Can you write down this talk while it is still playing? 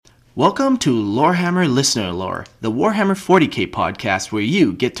Welcome to Lorehammer Listener Lore, the Warhammer 40k podcast where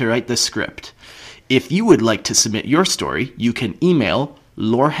you get to write the script. If you would like to submit your story, you can email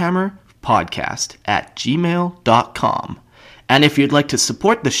lorehammerpodcast@gmail.com. And if you'd like to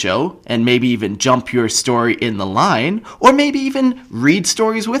support the show and maybe even jump your story in the line, or maybe even read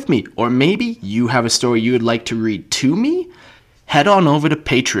stories with me, or maybe you have a story you would like to read to me, head on over to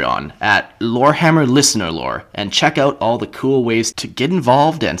Patreon at Lorehammer Listener Lore and check out all the cool ways to get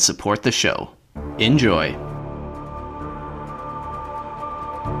involved and support the show. Enjoy.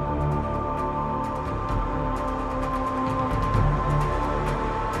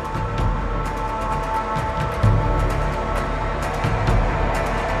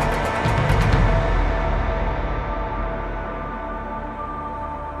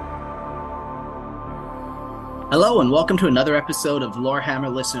 Hello and welcome to another episode of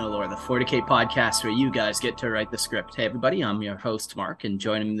Lorehammer Listener Lore, the 40k podcast where you guys get to write the script. Hey everybody, I'm your host Mark, and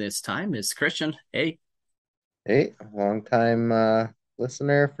joining me this time is Christian. Hey. Hey, long time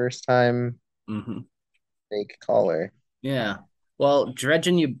listener, first time fake caller. Yeah. Well,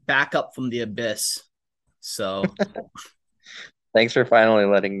 dredging you back up from the abyss. So Thanks for finally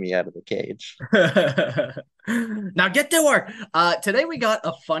letting me out of the cage. now get to work. Today we got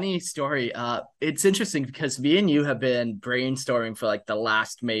a funny story. It's interesting because me and you have been brainstorming for like the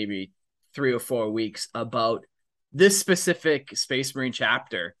last maybe 3 or 4 weeks about this specific Space Marine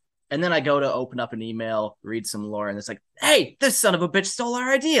chapter. And then I go to open up an email, read some lore, and it's like, hey, this son of a bitch stole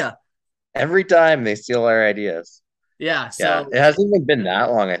our idea. Every time they steal our ideas. Yeah, Yeah, so it hasn't even been that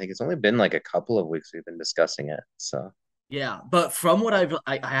long. I think it's only been like a couple of weeks we've been discussing it. So yeah, but from what I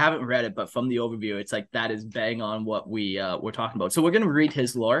haven't read it, but from the overview, it's like that is bang on what we're talking about. So we're gonna read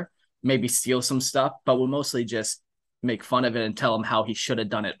his lore, maybe steal some stuff, but we'll mostly just make fun of it and tell him how he should have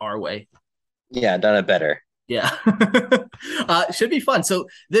done it our way. yeah, done it better. Yeah. Should be fun. So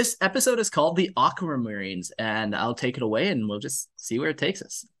this episode is called the Aquamarines, and I'll take it away and we'll just see where it takes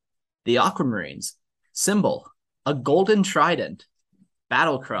us. The Aquamarines. Symbol: a golden trident.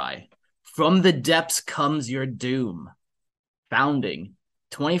 Battle cry: from the depths comes your doom. Founding: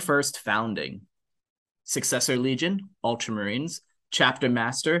 21st founding. Successor Legion: Ultramarines. Chapter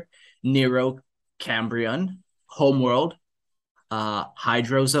Master: Nero Cambrian. Homeworld: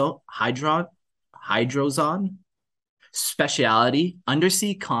 Hydrozone. Speciality: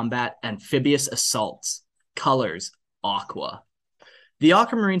 undersea combat, amphibious assaults. Colors: aqua. The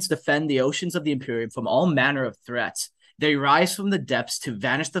Aquamarines defend the oceans of the Imperium from all manner of threats. They rise from the depths to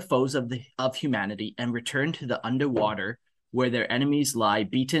vanish the foes of humanity and return to the underwater where their enemies lie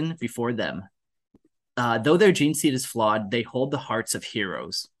beaten before them. Though their gene seed is flawed, they hold the hearts of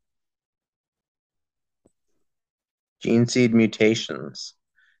heroes. Gene seed mutations.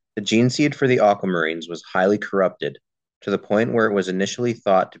 The gene seed for the Aquamarines was highly corrupted to the point where it was initially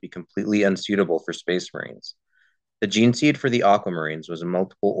thought to be completely unsuitable for Space Marines. The gene seed for the Aquamarines was in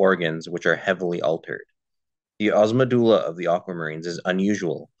multiple organs which are heavily altered. The osmodulla of the Aquamarines is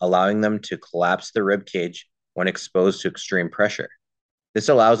unusual, allowing them to collapse the rib cage when exposed to extreme pressure. This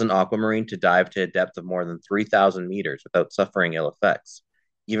allows an aquamarine to dive to a depth of more than 3,000 meters without suffering ill effects,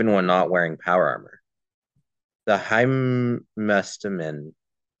 even when not wearing power armor. The hemestamin,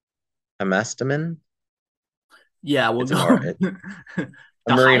 Yeah, we'll it's an go. a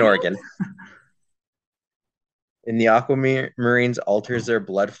The marine Hymo? organ. In the aquamarines alters their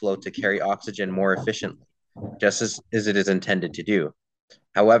blood flow to carry oxygen more efficiently, just as it is intended to do.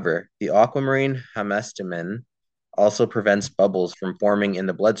 However, the aquamarine hemestamin also prevents bubbles from forming in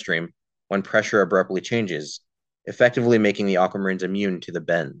the bloodstream when pressure abruptly changes, effectively making the aquamarines immune to the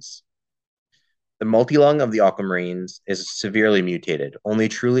bends. The multilung of the aquamarines is severely mutated, only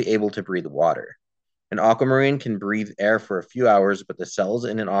truly able to breathe water. An aquamarine can breathe air for a few hours, but the cells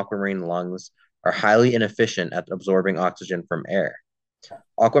in an aquamarine lungs are highly inefficient at absorbing oxygen from air.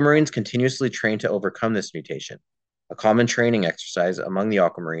 Aquamarines continuously train to overcome this mutation. A common training exercise among the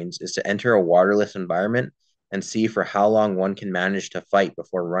aquamarines is to enter a waterless environment and see for how long one can manage to fight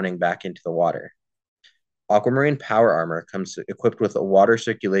before running back into the water. Aquamarine power armor comes equipped with a water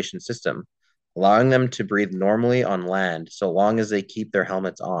circulation system, allowing them to breathe normally on land so long as they keep their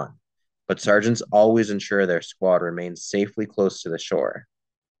helmets on. But sergeants always ensure their squad remains safely close to the shore.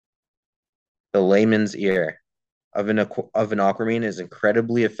 The layman's ear of an aquamarine is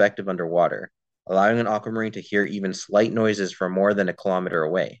incredibly effective underwater, allowing an aquamarine to hear even slight noises from more than a kilometer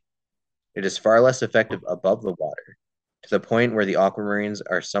away. It is far less effective above the water, to the point where the aquamarines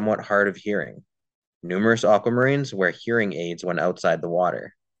are somewhat hard of hearing. Numerous aquamarines wear hearing aids when outside the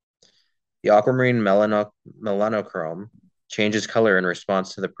water. The aquamarine melanochrome changes color in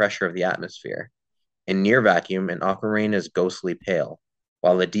response to the pressure of the atmosphere. In near vacuum, an aquamarine is ghostly pale.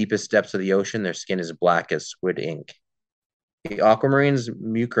 While the deepest depths of the ocean, their skin is black as squid ink. The aquamarine's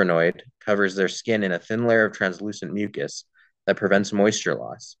mucranoid covers their skin in a thin layer of translucent mucus that prevents moisture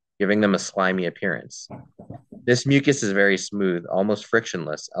loss, giving them a slimy appearance. This mucus is very smooth, almost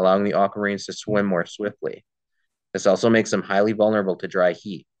frictionless, allowing the aquamarines to swim more swiftly. This also makes them highly vulnerable to dry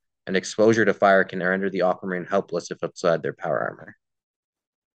heat, and exposure to fire can render the aquamarine helpless if outside their power armor.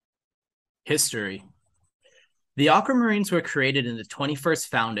 History. The Aquamarines were created in the 21st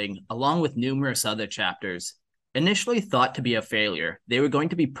founding, along with numerous other chapters. Initially thought to be a failure, they were going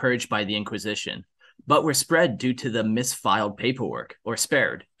to be purged by the Inquisition, but were spared due to the misfiled paperwork.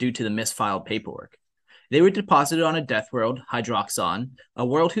 They were deposited on a death world, Hydroxon, a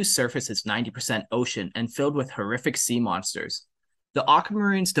world whose surface is 90% ocean and filled with horrific sea monsters. The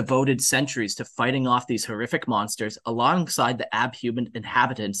Aquamarines devoted centuries to fighting off these horrific monsters alongside the abhuman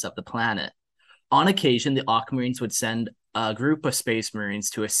inhabitants of the planet. On occasion, the Aquamarines would send a group of Space Marines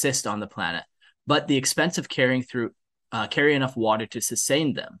to assist on the planet, but the expense of carry enough water to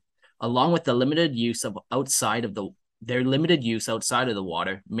sustain them, along with the limited use outside of the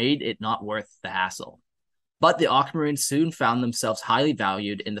water, made it not worth the hassle. But the Aquamarines soon found themselves highly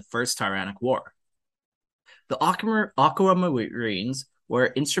valued in the First Tyrannic War. The Aquamarines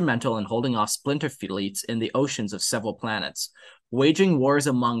were instrumental in holding off splinter fleets in the oceans of several planets, waging wars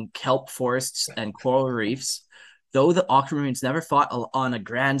among kelp forests and coral reefs. Though the Aquamarines never fought on a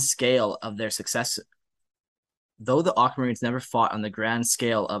grand scale of their successor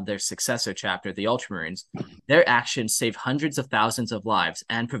chapter, the Ultramarines, their actions saved hundreds of thousands of lives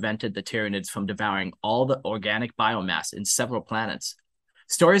and prevented the Tyranids from devouring all the organic biomass in several planets.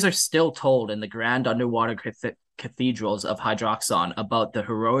 Stories are still told in the grand underwater cathedrals of Hydroxon about the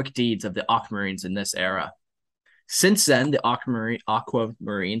heroic deeds of the Aquamarines in this era. Since then, the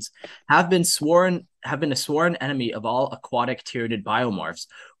Aquamarines have been a sworn enemy of all aquatic Tyranid biomorphs,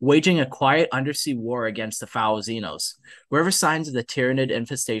 waging a quiet undersea war against the foul Xenos. Wherever signs of the Tyranid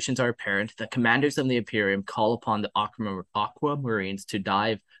infestations are apparent, the commanders of the Imperium call upon the Aquamarines to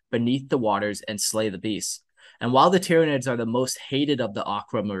dive beneath the waters and slay the beasts. And while the Tyranids are the most hated of the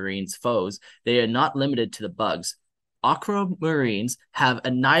Aquamarines' foes, they are not limited to the bugs. Aquamarines have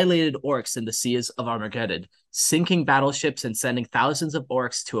annihilated orcs in the seas of Armageddon, sinking battleships and sending thousands of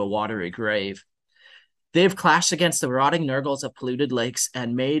orcs to a watery grave. They have clashed against the rotting nurgles of polluted lakes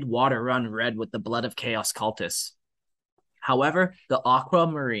and made water run red with the blood of chaos cultists. However, the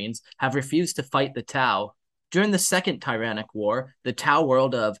Aquamarines have refused to fight the Tau. During the Second Tyrannic War, the Tau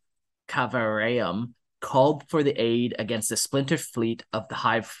world of Cavareum called for the aid against the splinter fleet of the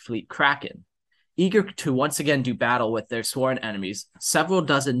Hive Fleet Kraken. Eager to once again do battle with their sworn enemies, several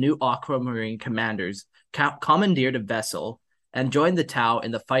dozen new Aquamarine commanders commandeered a vessel and joined the Tau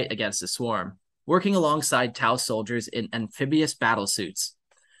in the fight against the swarm, working alongside Tau soldiers in amphibious battlesuits.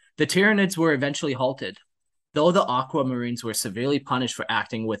 The Tyranids were eventually halted. Though the Aquamarines were severely punished for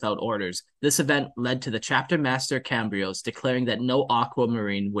acting without orders, this event led to the chapter master Cambrios declaring that no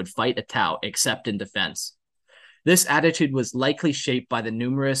Aquamarine would fight a Tau except in defense. This attitude was likely shaped by the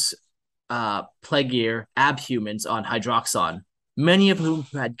numerous plagiar abhumans on Hydroxon, many of whom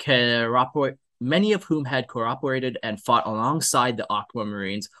had cooperated and fought alongside the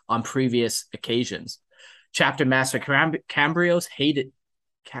Aquamarines on previous occasions. Chapter Master Cambrios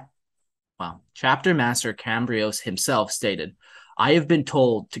Chapter Master Cambrios himself stated, "I have been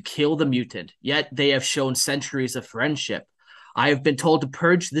told to kill the mutant, yet they have shown centuries of friendship. I have been told to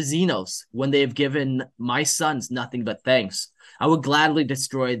purge the Xenos when they have given my sons nothing but thanks. I would gladly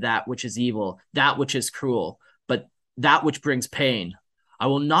destroy that which is evil, that which is cruel, but that which brings pain. I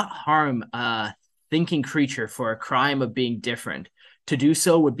will not harm a thinking creature for a crime of being different. To do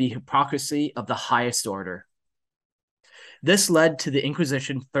so would be hypocrisy of the highest order." This led to the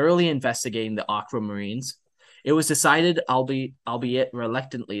Inquisition thoroughly investigating the Aquamarines. It was decided, albeit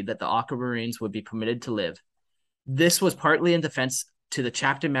reluctantly, that the Aquamarines would be permitted to live. This was partly in defense to the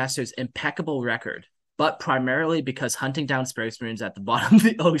chapter master's impeccable record, but primarily because hunting down Space Marines at the bottom of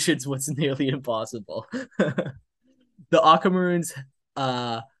the oceans was nearly impossible. The Aquamarines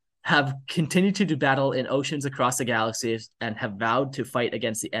have continued to do battle in oceans across the galaxies and have vowed to fight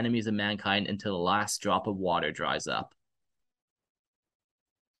against the enemies of mankind until the last drop of water dries up.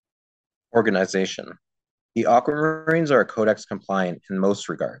 Organization. The Aquamarines are Codex compliant in most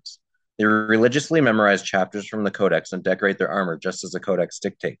regards. They religiously memorize chapters from the Codex and decorate their armor just as the Codex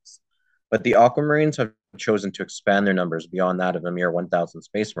dictates. But the Aquamarines have chosen to expand their numbers beyond that of a mere 1,000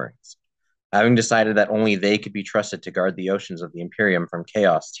 Space Marines. Having decided that only they could be trusted to guard the oceans of the Imperium from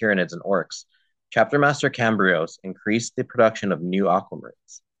chaos, Tyranids, and orcs, Chapter Master Cambrios increased the production of new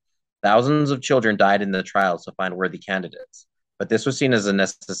Aquamarines. Thousands of children died in the trials to find worthy candidates, but this was seen as a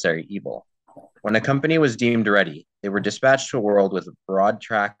necessary evil. When a company was deemed ready, they were dispatched to a world with broad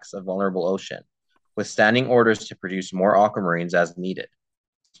tracts of vulnerable ocean, with standing orders to produce more aquamarines as needed.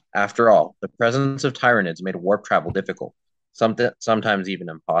 After all, the presence of tyrannids made warp travel difficult, sometimes even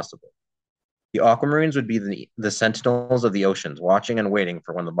impossible. The aquamarines would be the sentinels of the oceans, watching and waiting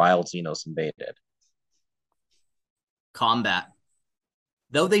for when the wild Xenos invaded. Combat.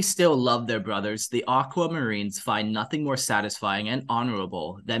 Though they still love their brothers, the Aquamarines find nothing more satisfying and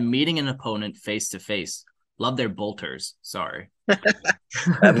honorable than meeting an opponent face to face. Love their bolters. Sorry. That's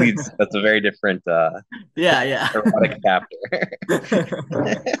a very different Yeah, yeah. erotic chapter.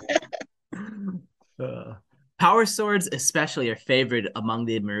 Uh, Power swords, especially, are favored among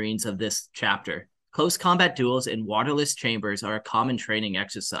the Marines of this chapter. Close combat duels in waterless chambers are a common training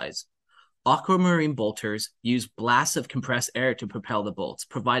exercise. Aquamarine bolters use blasts of compressed air to propel the bolts,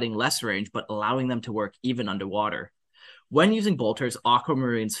 providing less range but allowing them to work even underwater. When using bolters,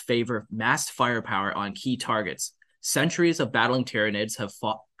 Aquamarines favor massed firepower on key targets. Centuries of battling Tyranids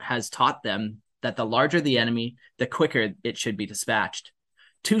has taught them that the larger the enemy, the quicker it should be dispatched.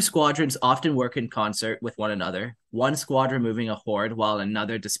 Two squadrons often work in concert with one another, one squadron moving a horde while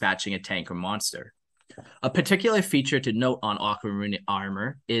another dispatching a tank or monster. A particular feature to note on aquamarine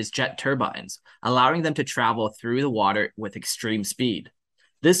armor is jet turbines, allowing them to travel through the water with extreme speed.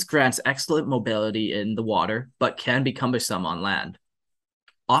 This grants excellent mobility in the water, but can be cumbersome on land.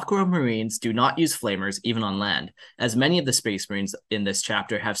 Aquamarines do not use flamers even on land, as many of the Space Marines in this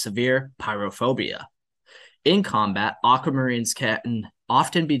chapter have severe pyrophobia. In combat, Aquamarines can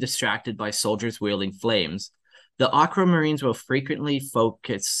often be distracted by soldiers wielding flames. The Aquamarines will frequently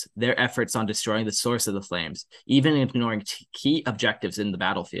focus their efforts on destroying the source of the flames, even ignoring key objectives in the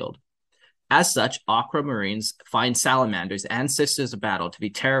battlefield. As such, Aquamarines find salamanders and Sisters of Battle to be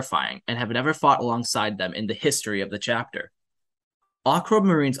terrifying and have never fought alongside them in the history of the chapter.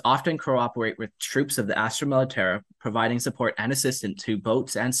 Aquamarines often cooperate with troops of the Astra Militara, providing support and assistance to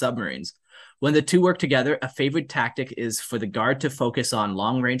boats and submarines. When the two work together, a favorite tactic is for the guard to focus on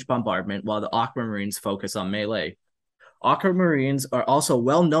long-range bombardment while the Aquamarines focus on melee. Aquamarines are also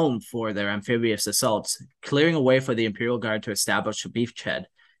well known for their amphibious assaults, clearing a way for the Imperial Guard to establish a beachhead,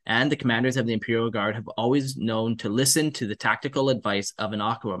 and the commanders of the Imperial Guard have always known to listen to the tactical advice of an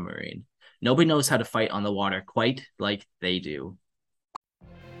Aquamarine. Nobody knows how to fight on the water quite like they do.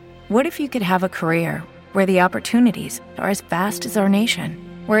 What if you could have a career where the opportunities are as vast as our nation,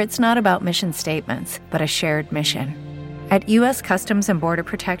 where it's not about mission statements, but a shared mission? At U.S. Customs and Border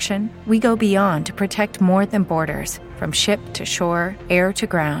Protection, we go beyond to protect more than borders. From ship to shore, air to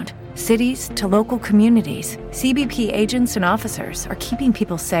ground, cities to local communities, CBP agents and officers are keeping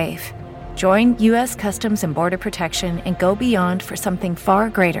people safe. Join U.S. Customs and Border Protection and go beyond for something far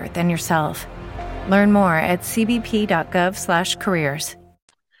greater than yourself. Learn more at cbp.gov/careers.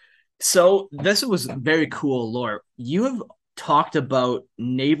 So this was very cool, Laura. You have talked about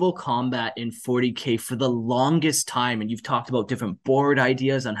naval combat in 40K for the longest time, and you've talked about different board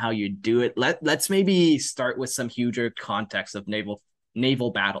ideas on how you do it. Let's maybe start with some huger context of naval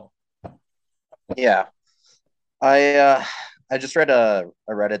battle. Yeah. I just read a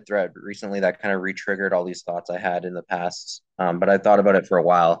Reddit thread recently that kind of re-triggered all these thoughts I had in the past. But I thought about it for a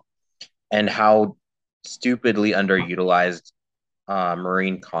while and how stupidly underutilized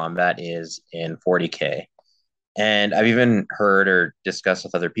Marine combat is in 40K. And I've even heard or discussed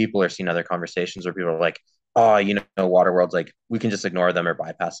with other people or seen other conversations where people are like, oh, water worlds, like we can just ignore them or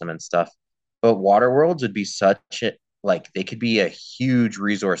bypass them and stuff. But water worlds would be they could be a huge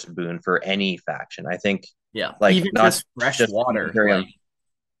resource boon for any faction. I think, Yeah, like, even not just fresh just water. Imperium.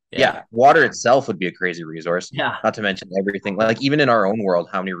 Yeah, water itself would be a crazy resource. Yeah. Not to mention everything. Like, even in our own world,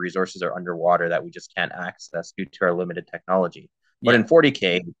 how many resources are underwater that we just can't access due to our limited technology. But in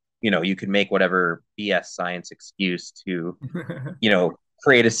 40K, you could make whatever BS science excuse to,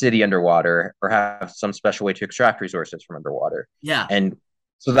 create a city underwater or have some special way to extract resources from underwater. Yeah. And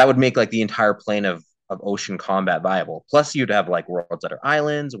so that would make like the entire plane of ocean combat viable. Plus you'd have like worlds that are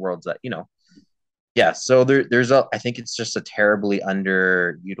islands, worlds that, yeah. So I think it's just a terribly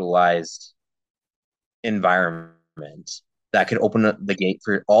underutilized environment that could open up the gate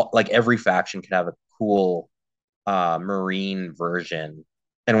for every faction could have a cool marine version.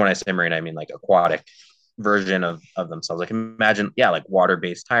 And when I say marine, I mean like aquatic version of themselves. Like imagine, like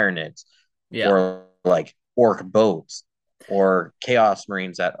water-based Tyranids, or like orc boats, or chaos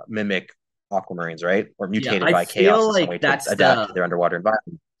marines that mimic aquamarines, right? Or mutated by chaos in some way to adapt to their underwater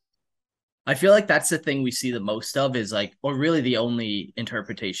environment. I feel like that's the thing we see the most of is like, or really the only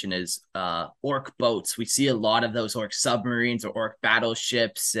interpretation is orc boats. We see a lot of those orc submarines or orc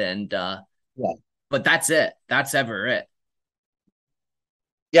battleships, and but that's it. That's ever it.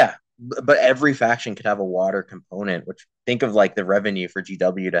 Yeah, but every faction could have a water component, which think of like the revenue for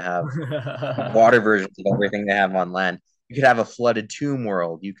GW to have water versions of everything they have on land. You could have a flooded tomb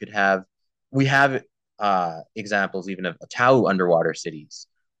world. You could have, we have examples even of Tau underwater cities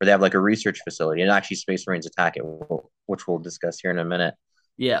where they have like a research facility and actually Space Marines attack it, which we'll discuss here in a minute.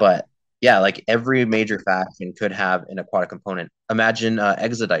 Yeah. But yeah, like every major faction could have an aquatic component. Imagine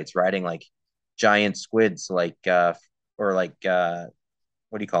Exodites riding like giant squids, like or like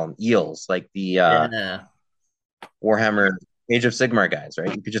what do you call them? Eels, like the Yeah. Warhammer Age of Sigmar guys,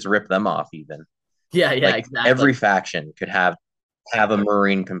 right? You could just rip them off even. Yeah, yeah, Like every exactly. faction could have a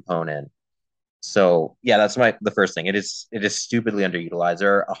marine component. So yeah, that's the first thing. It is stupidly underutilized.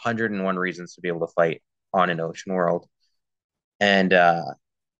 There are 101 reasons to be able to fight on an ocean world. And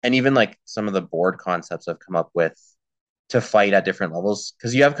and even like some of the board concepts I've come up with to fight at different levels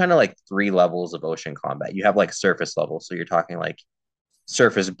because you have kind of like three levels of ocean combat. You have like surface level, so you're talking like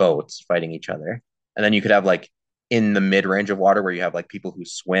surface boats fighting each other. And then you could have like in the mid range of water where you have like people who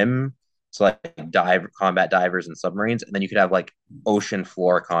swim, so like combat divers and submarines. And then you could have like ocean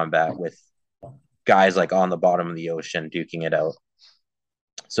floor combat with guys like on the bottom of the ocean duking it out.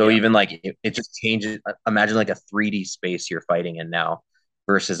 So Yeah. even like it just changes. Imagine like a 3D space you're fighting in now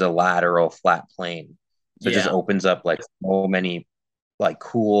versus a lateral flat plane. So it just Yeah. opens up like so many like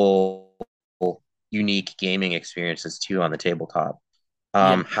cool, unique gaming experiences too on the tabletop.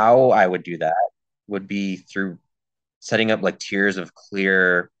 Yeah. How I would do that would be through setting up like tiers of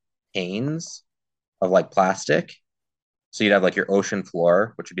clear panes of like plastic. So you'd have like your ocean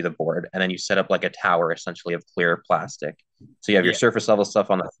floor, which would be the board, and then you set up like a tower essentially of clear plastic. So you have your Yeah. surface level stuff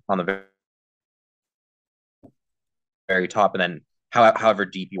on the very top, and then however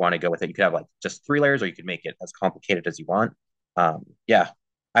deep you want to go with it. You could have like just 3 layers, or you could make it as complicated as you want. Yeah,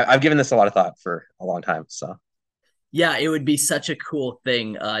 I've given this a lot of thought for a long time. So Yeah, it would be such a cool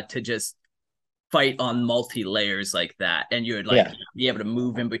thing to just fight on multi layers like that, and you would like yeah, be able to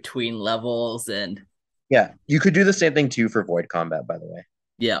move in between levels, and yeah, you could do the same thing too for void combat. By the way,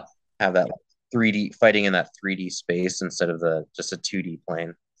 yeah, have that like 3D fighting in that 3D space instead of the just a 2D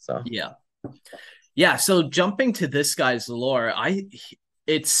plane. So yeah, yeah. So jumping to this guy's lore,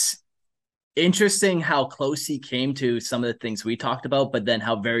 it's interesting how close he came to some of the things we talked about, but then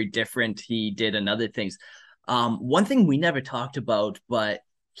how very different he did in other things. One thing we never talked about, but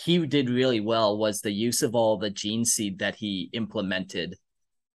he did really well, was the use of all the gene seed that he implemented.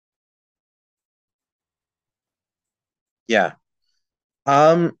 yeah.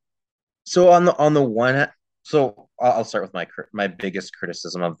 Um, so on the one, so I'll start with my biggest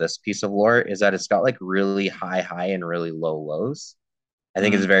criticism of this piece of lore is that it's got like really high and really low lows. I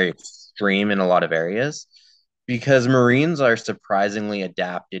think it's Mm, very extreme in a lot of areas because Marines are surprisingly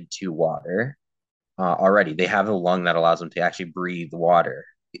adapted to water already. They have a lung that allows them to actually breathe water.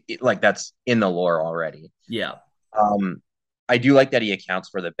 Like that's in the lore already. yeah, Um, I do like that he accounts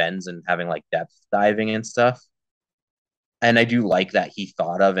for the bends and having like depth diving and stuff. And I do like that he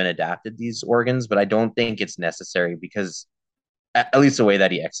thought of and adapted these organs, but I don't think it's necessary because at least the way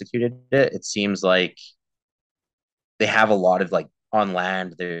that he executed it, it seems like they have a lot of like on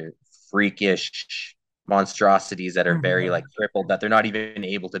land, they're freakish monstrosities that are very like crippled that they're not even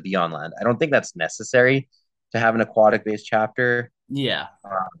able to be on land. I don't think that's necessary to have an aquatic based chapter. yeah,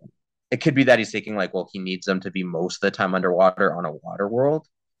 It could be that he's thinking like, well, he needs them to be most of the time underwater on a water world.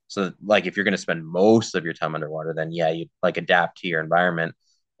 So like if you're going to spend most of your time underwater, then yeah, you like adapt to your environment.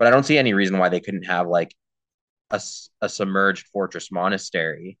 But I don't see any reason why they couldn't have like a submerged fortress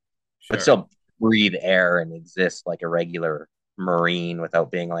monastery, but sure. still breathe air and exist like a regular marine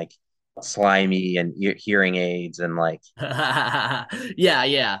without being like slimy and hearing aids and like Yeah,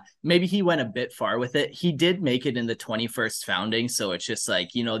 yeah. Maybe he went a bit far with it. He did make it in the 21st founding, so it's just like,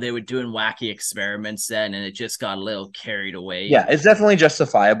 they were doing wacky experiments then, and it just got a little carried away. yeah, it's definitely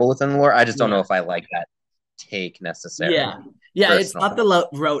justifiable within the lore. I just don't know Yeah. if I like that take necessarily Yeah. Yeah, it's not personally.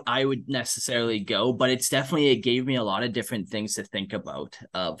 the route I would necessarily go, but it's definitely, it gave me a lot of different things to think about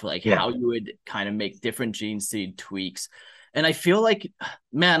of like Yeah. how you would kind of make different gene seed tweaks. And I feel like,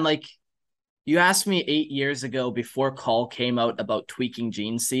 man, like you asked me 8 years ago before Call came out about tweaking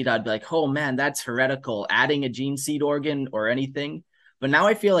gene seed, I'd be like, oh man, that's heretical, adding a gene seed organ or anything. But now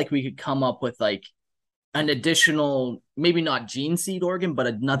I feel like we could come up with like an additional, maybe not gene seed organ, but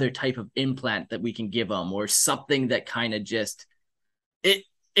another type of implant that we can give them, or something that kind of just it.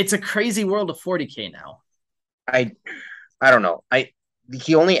 It's a crazy world of 40K now. I I don't know.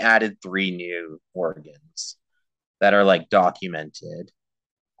 He only added 3 new organs that are like documented.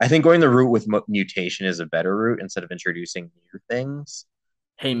 I think going the route with mutation is a better route instead of introducing new things.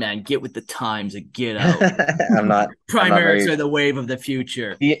 Hey man, get with the times and get out. I'm not Primaries very are the wave of the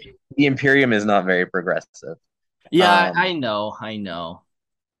future. the Imperium is not very progressive. Yeah, Um, I know.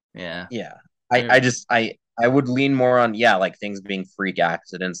 Yeah. yeah. They're I just I would lean more on yeah, like things being freak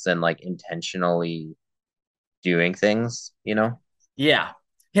accidents than like intentionally doing things, you know? Yeah.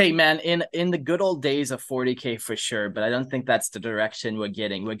 Hey man, in the good old days of 40K for sure, but I don't think that's the direction we're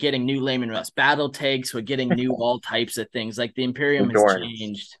getting. We're getting new Layman Rust battle tanks, we're getting new all types of things. Like the Imperium has Endurance.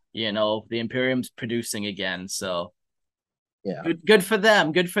 changed, the Imperium's producing again. So Yeah. good for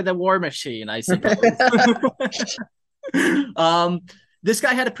them. Good for the war machine, I suppose. um this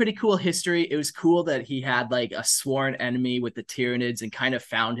guy had a pretty cool history. It was cool that he had like a sworn enemy with the Tyranids and kind of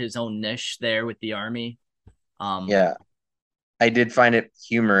found his own niche there with the army. Um Yeah. I did find it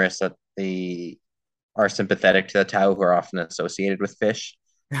humorous that they are sympathetic to the Tau who are often associated with fish.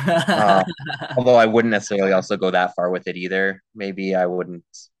 Uh, although I wouldn't necessarily also go that far with it either. Maybe I wouldn't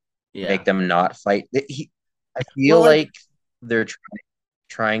yeah. make them not fight. I feel Well, like like they're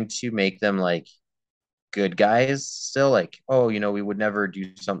trying to make them like good guys still. Like, oh, we would never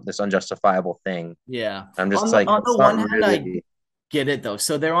do this unjustifiable thing. yeah. I'm On just the like, on the it's not one hand, I really. get it though.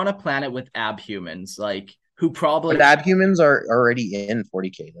 So they're on a planet with abhumans, like who But probably abhumans are already in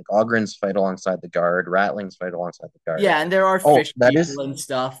 40K. Like Ogrins fight alongside the guard, Ratlings fight alongside the guard. yeah, and there are Oh, fish that is people and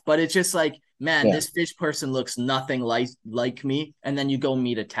stuff, but it's just like, man, yeah. this fish person looks nothing like me. And then you go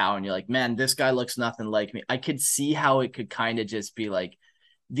meet a Tau and you're like, man, this guy looks nothing like me. I could see how it could kind of just be like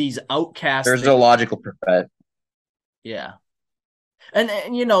these outcast There's a things. logical prophet. Yeah. And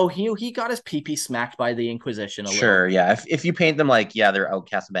he got his pee smacked by the Inquisition a little. Sure, yeah. If you paint them like yeah, they're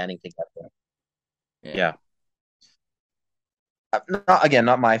outcast banding together. Yeah. Yeah. Not again,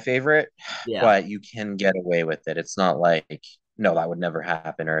 not my favorite, Yeah. but you can get away with it. It's not like no, that would never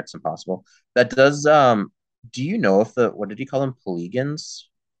happen or it's impossible. That does do you know if the what did he call them? Polygons?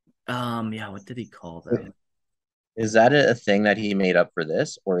 Yeah, what did he call them? Is that a thing that he made up for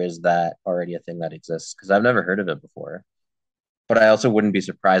this, or is that already a thing that exists? Because I've never heard of it before. But I also wouldn't be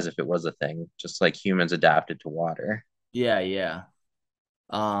surprised if it was a thing, just like humans adapted to water. Yeah, yeah.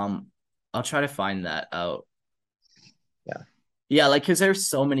 Um, I'll try to find that out. Yeah. Yeah, like because there's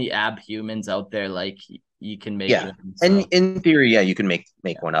so many abhumans out there, like you can make Yeah. one. And So in theory, yeah, you can make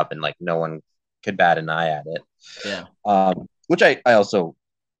yeah, one up and like no one could bat an eye at it. yeah, Which I also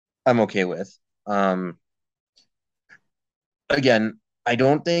I'm okay with. Um again, I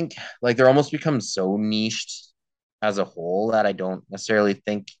don't think like they're almost become so niched as a whole that I don't necessarily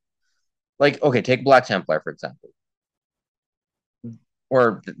think like okay, take Black Templar for example.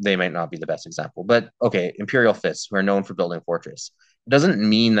 Or they might not be the best example, but okay, Imperial Fists who are known for building fortress. It doesn't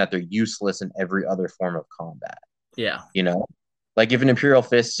mean that they're useless in every other form of combat, yeah, you know? Like if an Imperial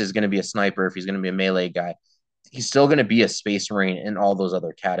Fist is going to be a sniper, if he's going to be a melee guy, he's still going to be a Space Marine in all those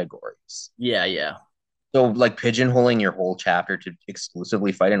other categories. yeah, yeah, So like pigeonholing your whole chapter to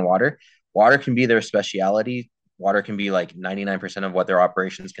exclusively fight in water, water can be their speciality. Water can be like 99% of what their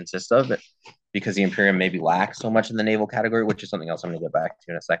operations consist of because the Imperium maybe lacks so much in the naval category, which is something else I'm going to get back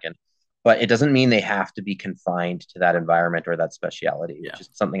to in a second. But it doesn't mean they have to be confined to that environment or that speciality, yeah. which is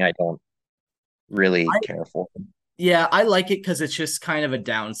something I don't really I care for. yeah, I like it because it's just kind of a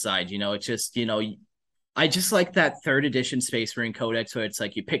downside. It's just I just like that third edition Space Marine Codex where it's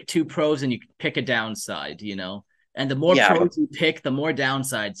like you pick two pros and you pick a downside. And the more Yeah, pros you pick, the more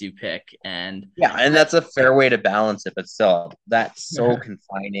downsides you pick. And yeah, and I, that's a fair way to balance it, but still, that's so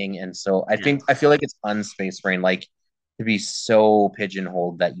confining, and so yeah, I feel like it's unspace brain, like to be so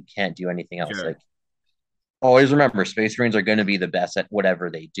pigeonholed that you can't do anything else. Like sure, always remember, space marines are going to be the best at whatever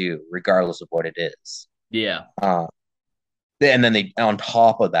they do, regardless of what it is. yeah, Uh, and then they, on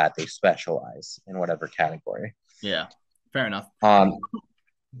top of that, they specialize in whatever category. yeah. Fair enough. Um,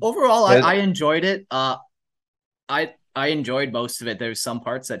 Overall, I, there's, I enjoyed it. I enjoyed most of it. There's some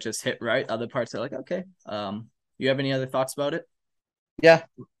parts that just hit right. Other parts are like, okay. You have any other thoughts about it? yeah,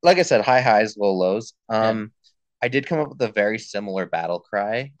 like I said, high highs, low lows. Yeah. I did come up with a very similar battle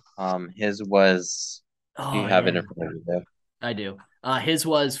cry. His was, do Oh you have yeah, it in front of you there? I do. His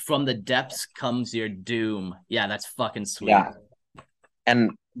was from the depths comes your doom. Yeah, that's fucking sweet. Yeah.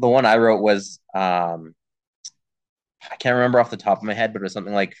 And the one I wrote was I can't remember off the top of my head, but it was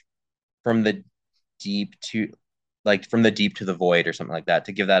something like from the deep to from the deep to the void or something like that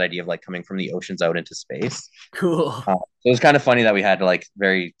to give that idea of like coming from the oceans out into space. Cool. So it was kind of funny that we had like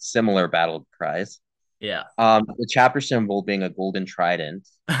very similar battle cries. Yeah. The chapter symbol being a golden trident.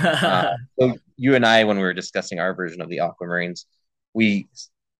 So you and I, when we were discussing our version of the Aquamarines, we,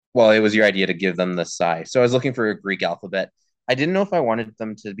 well, it was your idea to give them the psi. So I was looking for a Greek alphabet. I didn't know if I wanted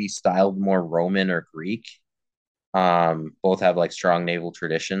them to be styled more Roman or Greek. Both have like strong naval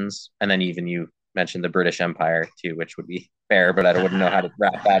traditions, and then even you mentioned the British Empire too, which would be fair, but I wouldn't know how to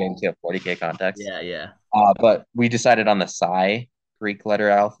wrap that into a 40K context. Yeah. But we decided on the psi Greek letter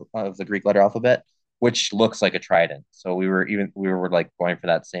alpha of the Greek letter alphabet, which looks like a trident. So we were like going for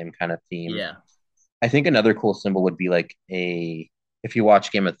that same kind of theme. Yeah. I think another cool symbol would be like if you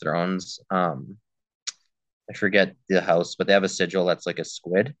watch Game of Thrones, I forget the house, but they have a sigil that's like a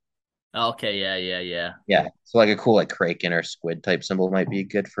squid. Okay. Yeah. Yeah. So like a cool like kraken or squid type symbol might be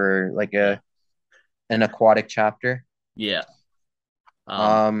good for like Yeah. a an aquatic chapter. Yeah.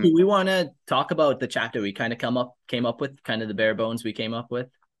 Um, Do we want to talk about the chapter we kind of came up with, kind of the bare bones we came up with?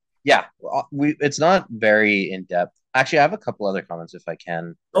 yeah, we it's not very in depth. Actually, I have a couple other comments if I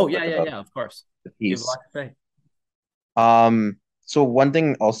can, real Oh, quick about yeah. Of course. the You have a piece. lot to say. So one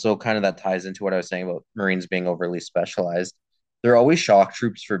thing also kind of that ties into what I was saying about Marines being overly specialized. They're always shock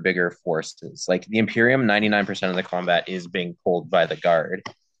troops for bigger forces. Like the Imperium, 99% of the combat is being pulled by the Guard,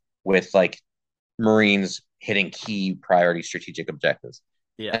 with like Marines hitting key priority strategic objectives.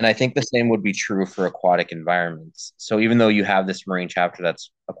 Yeah. And I think the same would be true for aquatic environments. So even though you have this Marine chapter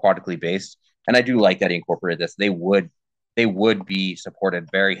that's aquatically based, and I do like that he incorporated this, they would be supported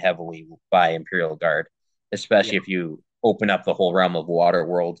very heavily by Imperial Guard, Yeah. especially if you open up the whole realm of water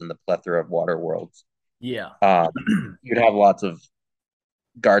worlds and the plethora of water worlds. Yeah. Um, you'd have lots of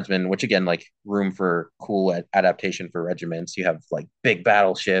guardsmen, which again, like room for cool adaptation for regiments. You have like big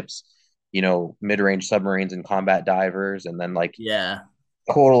battleships, mid-range submarines and combat divers, and then like Yeah.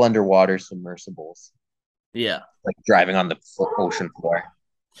 total underwater submersibles, Yeah. like driving on the ocean floor.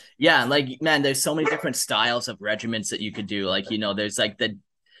 Yeah. Like, man, there's so many different styles of regiments that you could do. Like, there's like the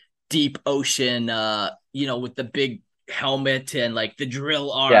deep ocean, with the big helmet and like the drill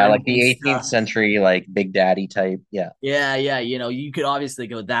Yeah, arms like the and 18th stuff. century, like Big Daddy type. Yeah. Yeah. You could obviously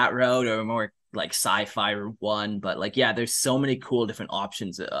go that route or more like sci-fi one, but like, yeah, there's so many cool different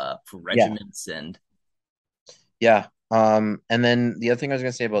options for Yeah. regiments and Yeah. And then the other thing I was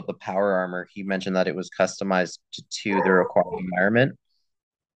going to say about the power armor, he mentioned that it was customized to the required environment.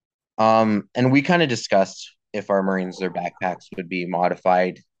 And we kind of discussed if our Marines, their backpacks would be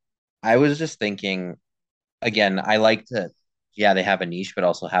modified. I was just thinking, again, I like to, yeah, they have a niche, but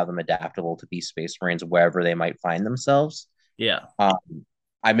also have them adaptable to be Space Marines wherever they might find themselves. yeah. Um,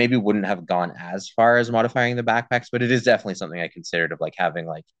 I maybe wouldn't have gone as far as modifying the backpacks, but it is definitely something I considered of like having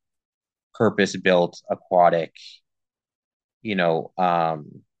like purpose-built aquatic,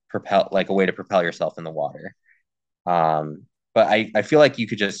 propel like a way to propel yourself in the water. But I feel like you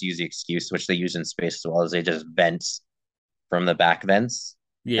could just use the excuse, which they use in space as well, as they just vent from the back vents.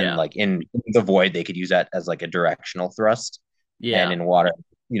 And Yeah. like in the void, they could use that as like a directional thrust. And Yeah. in water,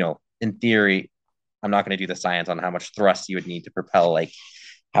 in theory, I'm not going to do the science on how much thrust you would need to propel like You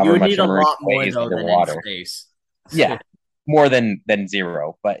however would much need a a marine lot more weighs though than in underwater. space. Yeah, more than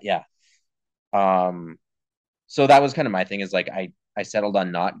zero. But yeah. Um, so that was kind of my thing is like I settled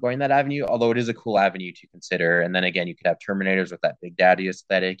on not going that avenue, although it is a cool avenue to consider. And then again, you could have Terminators with that Big Daddy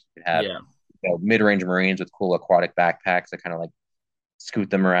aesthetic. You could have Yeah. mid-range Marines with cool aquatic backpacks that kind of like scoot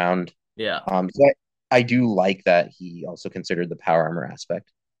them around. Yeah. So I do like that he also considered the power armor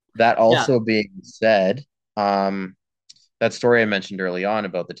aspect. That Yeah. also being said, that story I mentioned early on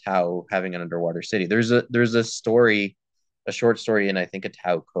about the Tau having an underwater city. There's a story, a short story in I think a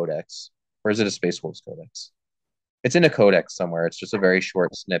Tau codex, or is it a Space Wolves codex? It's in a codex somewhere. It's just a very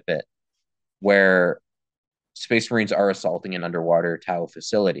short snippet where Space Marines are assaulting an underwater Tau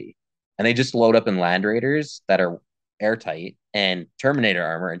facility, and they just load up in Land Raiders that are airtight and Terminator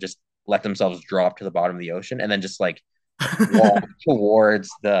armor, and just let themselves drop to the bottom of the ocean, and then just like walk towards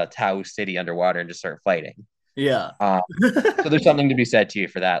the Tau city underwater and just start fighting. Yeah. Um, so there's something to be said to you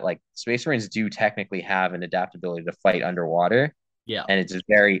for that. Like Space Marines do technically have an adaptability to fight underwater, Yeah. and it's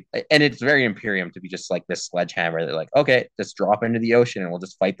very Imperium to be just like this sledgehammer. They're like, okay, just drop into the ocean, and we'll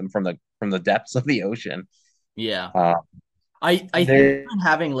just fight them from the depths of the ocean. Yeah. Uh, I think there,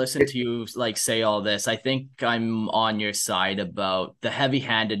 having listened to you like say all this, I think I'm on your side about the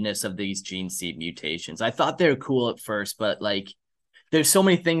heavy-handedness of these gene seed mutations. I thought they were cool at first, but like there's so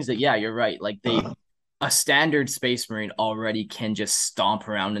many things that yeah, you're right. Like a standard space marine already can just stomp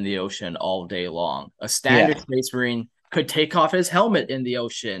around in the ocean all day long. A yeah, standard space marine could take off his helmet in the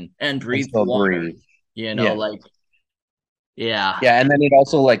ocean and and breathe still water. breathe. Yeah, Like yeah, yeah, and then it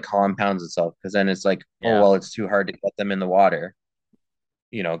also like compounds itself because then it's like, oh yeah, well, it's too hard to get them in the water.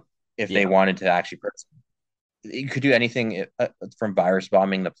 You know, if they yeah, wanted to actually, you could do anything from virus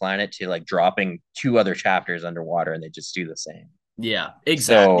bombing the planet to like dropping two other chapters underwater, and they just do the same. yeah,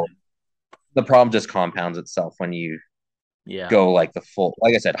 exactly. So the problem just compounds itself when you Yeah. go like the full,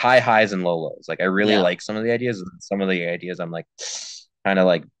 like I said, high highs and low lows. Like I really Yeah. like some of the ideas, and some of the ideas I'm like kind of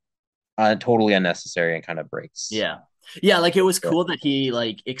like totally unnecessary and kind of breaks. Yeah. Yeah, like it was cool that he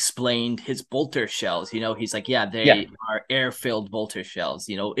like explained his bolter shells. He's like, yeah, Yeah, they are air-filled bolter shells.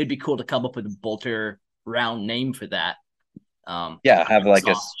 It'd be cool to come up with a bolter round name for that. yeah, have like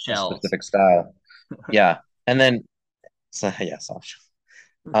a Soft shells. specific style. Yeah, and then so yeah, soft.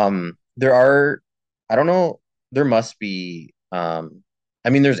 There are, I don't know, there must be. I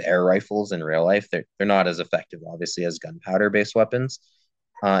mean, there's air rifles in real life. They're not as effective, obviously, as gunpowder based weapons.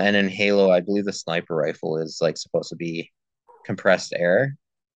 And in Halo, I believe the sniper rifle is like supposed to be compressed air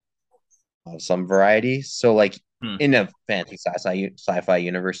of some variety. So like Hmm. in a fantasy sci-fi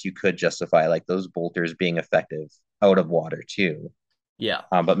universe, you could justify like those bolters being effective out of water too. Yeah.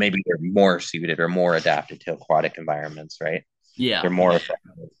 But maybe they're more suited or more adapted to aquatic environments, right? Yeah. They're more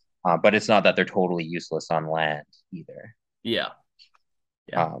effective. But it's not that they're totally useless on land either. Yeah.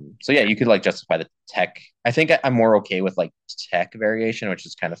 Yeah. So yeah, you could like justify the tech. I think I'm more okay with like tech variation, which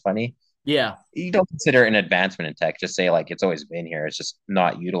is kind of funny. Yeah. You don't consider it an advancement in tech. Just say like it's always been here. It's just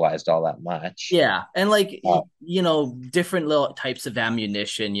not utilized all that much. Yeah. And like Uh, different little types of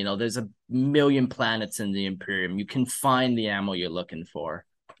ammunition, there's a million planets in the Imperium. You can find the ammo you're looking for.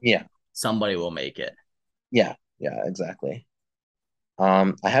 yeah, Somebody will make it. yeah, exactly.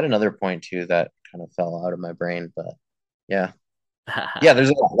 I had another point too that kind of fell out of my brain, but yeah, yeah. There's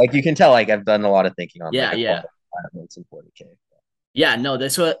a lot. Like you can tell, like I've done a lot of thinking on like Yeah, yeah. aquatic environments in 40K. Yeah, no,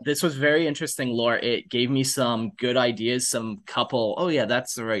 this was very interesting, Laura. It gave me some good ideas, some couple, oh yeah,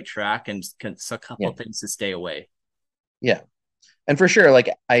 that's the right track, and a couple Yeah, things to stay away. yeah. And for sure, like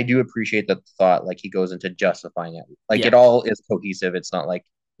I do appreciate the thought, like he goes into justifying it. Like Yeah, it all is cohesive. It's not like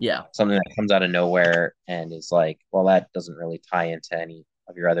yeah, something that comes out of nowhere and is like, well, that doesn't really tie into any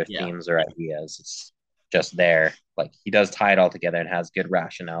of your other yeah, themes or ideas. It's just there. Like he does tie it all together and has good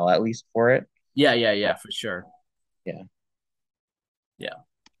rationale at least for it. yeah, yeah, yeah, for sure. Yeah. Yeah.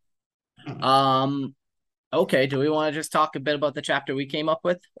 Um, okay, do we want to just talk a bit about the chapter we came up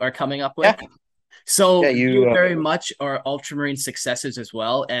with or coming up with? Yeah. Yeah. So you You very much are Ultramarine successors as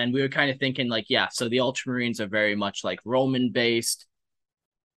well. And we were kind of thinking like, yeah, so the Ultramarines are very much like Roman based.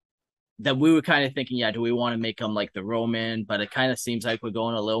 That we were kind of thinking, yeah, do we want to make them like the Roman? But it kind of seems like we're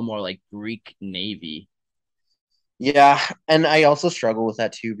going a little more like Greek Navy. yeah. And I also struggle with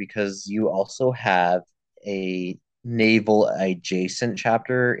that too because you also have a naval adjacent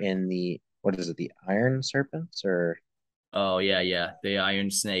chapter in the what is it, the Iron Serpents or Oh yeah, yeah, the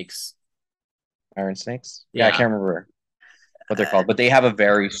Iron Snakes. Iron Snakes? Yeah, I Yeah, can't remember what they're called, but they have a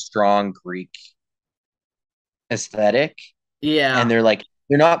very strong Greek aesthetic, and yeah,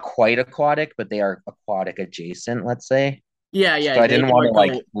 they're not quite aquatic, but they are aquatic adjacent, let's say. yeah, So yeah. I They didn't want to would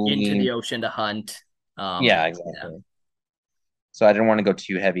like go into lean, the ocean to hunt. yeah, Yeah. exactly. So I didn't want to go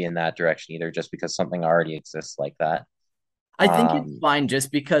too heavy in that direction either, just because something already exists like that. I think it's Um, fine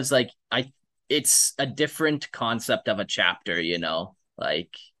just because like it's a different concept of a chapter,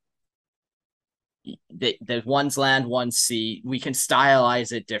 like there's one's land, one's sea. We can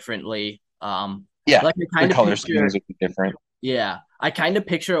stylize it differently. yeah, Like I the kind of color schemes picture, would be different. yeah, I kind of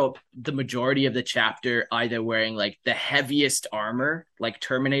picture the majority of the chapter either wearing like the heaviest armor, like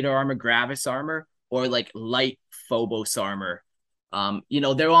Terminator armor, Gravis armor, or like light Phobos armor.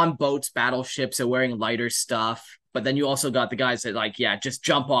 They're on boats, battleships, they're wearing lighter stuff. But then you also got the guys that like, yeah, just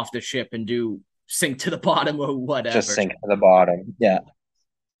jump off the ship and do sink to the bottom or Just whatever. sink to the bottom. Yeah,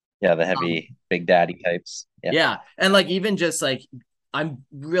 yeah, the Um, heavy Big Daddy types. Yeah, yeah, and like even just like I'm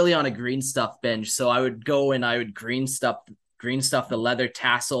really on a green stuff binge, so I would go and I would green stuff the leather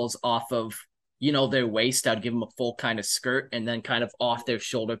tassels off of their waist. I'd give them a full kind of skirt and then kind of off their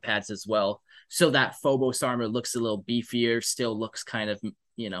shoulder pads as well, so that Phobos armor looks a little beefier, still looks kind of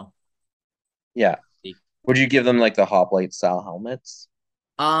you know. yeah. Would you give them like the hoplite style helmets?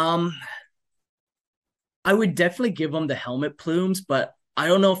 Um, I would definitely give them the helmet plumes, but I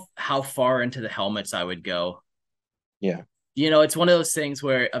don't know how far into the helmets I would go. Yeah. It's one of those things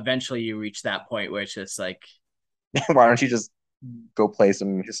where eventually you reach that point where it's just like, Why don't you just go play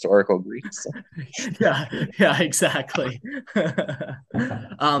some historical Greeks? yeah, yeah, exactly.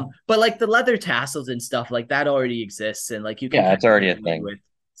 But like the leather tassels and stuff like that already exists, and like you can Yeah, kind it's of already get a away thing. with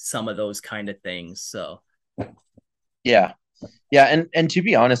some of those kind of things. So Yeah. Yeah, and to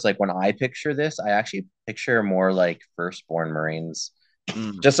be honest, like when I picture this, I actually picture more like firstborn Marines.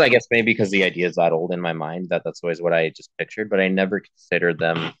 mm, Just I guess maybe because the idea is that old in my mind that that's always what I just pictured, but I never considered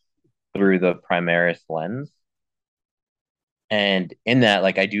them through the Primaris lens. And in that,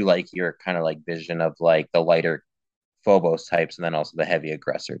 like I do like your kind of like vision of like the lighter Phobos types and then also the heavy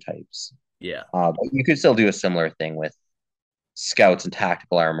aggressor types. yeah, But you could still do a similar thing with scouts and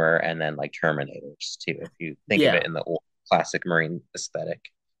tactical armor, and then like Terminators too, if you think of Yeah. it in the old classic Marine aesthetic.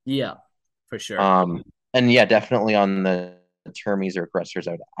 Yeah, for sure. Um, and yeah, definitely on the Termies or aggressors,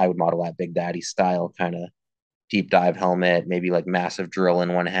 I would model that Big Daddy style kind of deep dive helmet, maybe like massive drill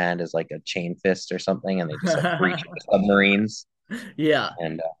in one hand as like a chain fist or something, and they just like breach into submarines Yeah.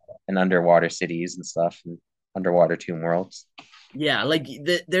 and underwater cities and stuff, and underwater tomb worlds. Yeah, like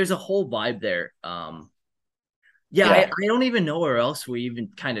there's a whole vibe there. Yeah, Yeah, I don't even know where else we even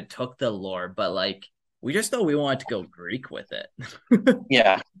kind of took the lore, but like we just thought we wanted to go Greek with it.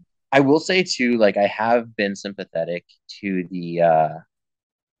 yeah. I will say too, like I have been sympathetic to the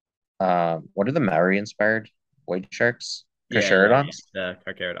what are the Maori inspired white sharks? Yeah. Carcharodons? The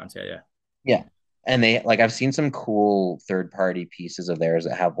Carcharodons, yeah, yeah. Yeah. And they like I've seen some cool third party pieces of theirs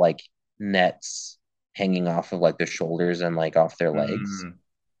that have like nets hanging off of like their shoulders and like off their legs. Mm,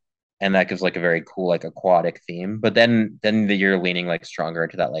 And that gives like a very cool like aquatic theme. But then you're leaning like stronger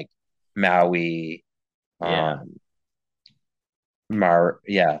into that like Maui yeah, um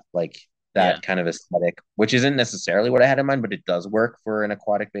yeah, like yeah, that kind of aesthetic, which isn't necessarily what I had in mind, but it does work for an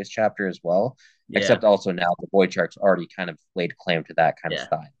aquatic based chapter as well. yeah, Except also now the Void Shark's already kind of laid claim to that kind of yeah.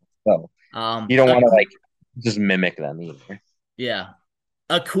 style. So Um, you don't a, want to like just mimic them either. yeah,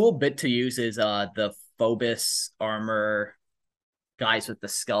 a cool bit to use is the Phobos armor guys with the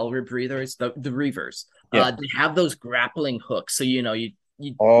skull rebreathers, the reavers. Yeah. They have those grappling hooks, so you Oh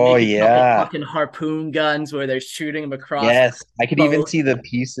make a couple yeah. fucking harpoon guns where they're shooting them across Yes. I could even both. see the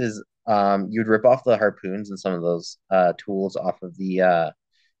pieces. You'd rip off the harpoons and some of those tools off of the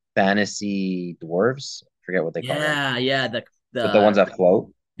fantasy dwarves. Forget what they call them. Yeah, yeah, But the ones that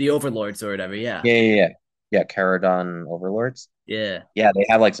float. the overlords or whatever. Yeah, Yeah. Caradon overlords. yeah. Yeah, they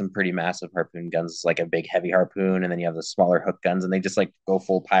have like some pretty massive harpoon guns. It's like a big heavy harpoon, and then you have the smaller hook guns, and they just like go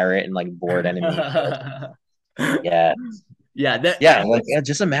full pirate and like board enemy ships. Yeah, Yeah, yeah, like yeah,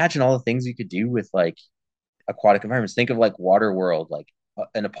 just imagine all the things you could do with like aquatic environments. Think of like water world, like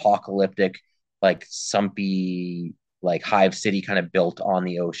an apocalyptic, like sumpy, like hive city kind of built on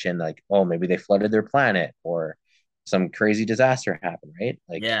the ocean. Like, oh, maybe they flooded their planet or some crazy disaster happened, right?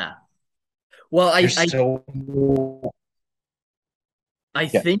 Like, yeah. Well, there's so I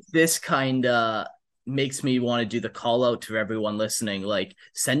yeah, think this kind of makes me want to do the call out to everyone listening. Like,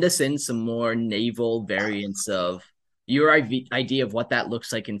 send us in some more naval variants of your idea of what that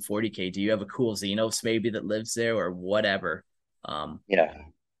looks like in 40K. Do you have a cool Xenos maybe that lives there or whatever? yeah.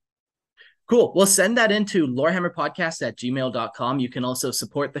 Cool. Well, send that into lorehammerpodcast at gmail.com. You can also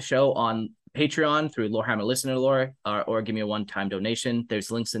support the show on Patreon through Lorehammer Listener Lore or give me a one-time donation.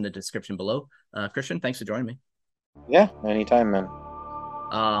 There's links in the description below. Christian, thanks for joining me. Yeah, anytime, man.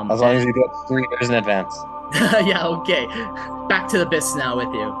 As long as you do it 3 years in advance. Yeah, okay. Back to the bits now with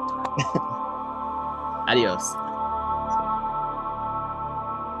you. Adios.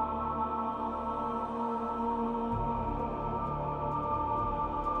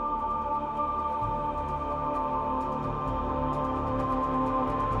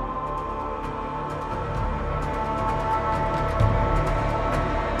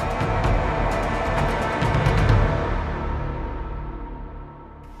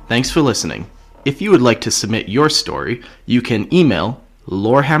 Thanks for listening. If you would like to submit your story, you can email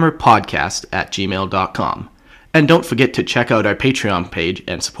lorehammerpodcast@gmail.com. And don't forget to check out our Patreon page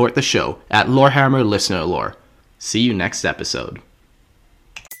and support the show at Lorehammer Listener Lore. See you next episode.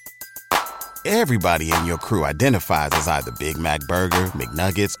 Everybody in your crew identifies as either Big Mac Burger,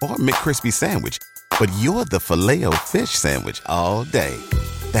 McNuggets, or McCrispy Sandwich. But you're the Filet-O-Fish Sandwich all day.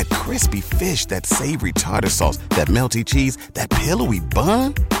 That crispy fish, that savory tartar sauce, that melty cheese, that pillowy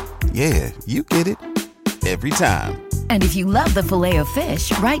bun. Yeah, you get it. Every time. And if you love the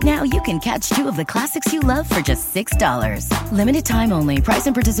Filet-O-Fish, right now you can catch two of the classics you love for just $6. Limited time only. Price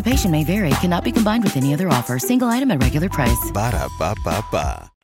and participation may vary. Cannot be combined with any other offer. Single item at regular price. Ba-da-ba-ba-ba.